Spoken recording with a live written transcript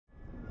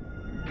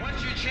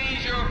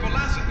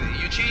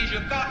change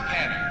your thought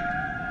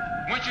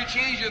pattern. Once you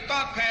change your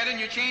thought pattern,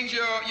 you change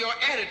your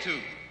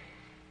attitude.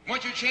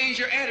 Once you change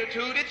your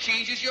attitude, it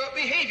changes your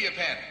behavior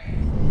pattern.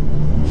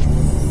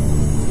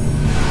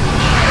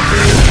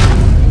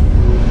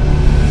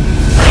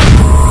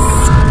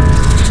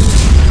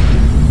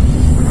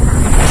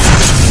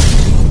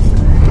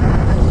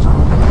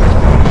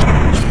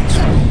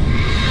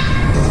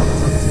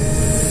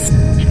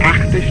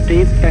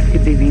 Stets das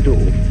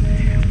Individuum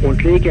und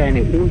hege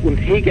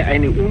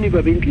eine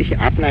unüberwindliche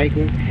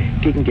Abneigung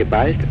gegen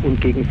Gewalt und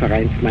gegen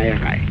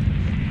Vereinsmeierei.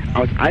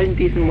 Aus allen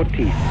diesen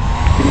Motiven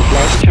bin ich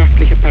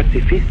leidenschaftlicher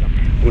Pazifist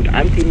und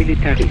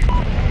Antimilitarist,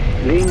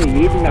 lehne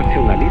jeden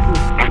Nationalismus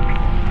ab,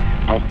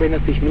 auch wenn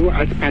er sich nur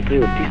als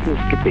Patriotismus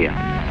gebärt.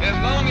 As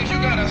long as you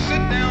got a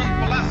sit-down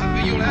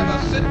philosophy, you'll have a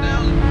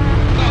sit-down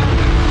thought.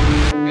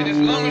 And as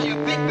long as you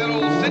think that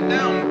old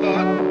sit-down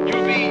thought,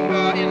 you'll be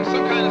in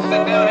some kind of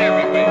sit-down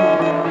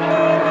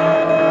everywhere.